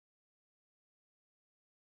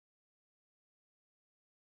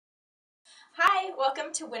Hi,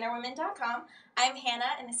 welcome to WinterWomen.com. I'm Hannah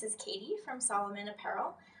and this is Katie from Salomon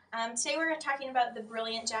Apparel. Today we're talking about the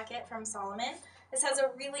Brilliant jacket from Salomon. This has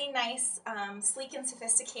a really nice, sleek and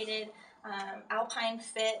sophisticated alpine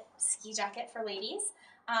fit ski jacket for ladies.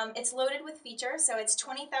 It's loaded with features, so it's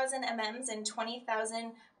 20,000 mm's and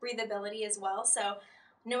 20,000 breathability as well. So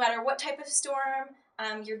no matter what type of storm,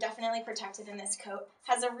 you're definitely protected in this coat.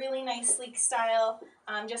 Has a really nice sleek style,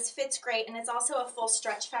 just fits great, and it's also a full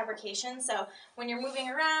stretch fabrication, so when you're moving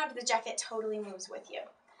around, the jacket totally moves with you.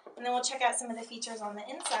 And then we'll check out some of the features on the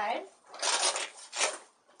inside.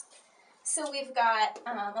 So we've got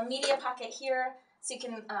a media pocket here, so you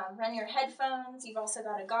can run your headphones. You've also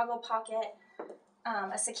got a goggle pocket,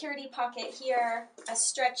 a security pocket here, a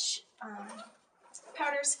stretch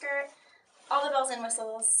powder skirt, all the bells and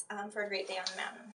whistles for a great day on the mountain.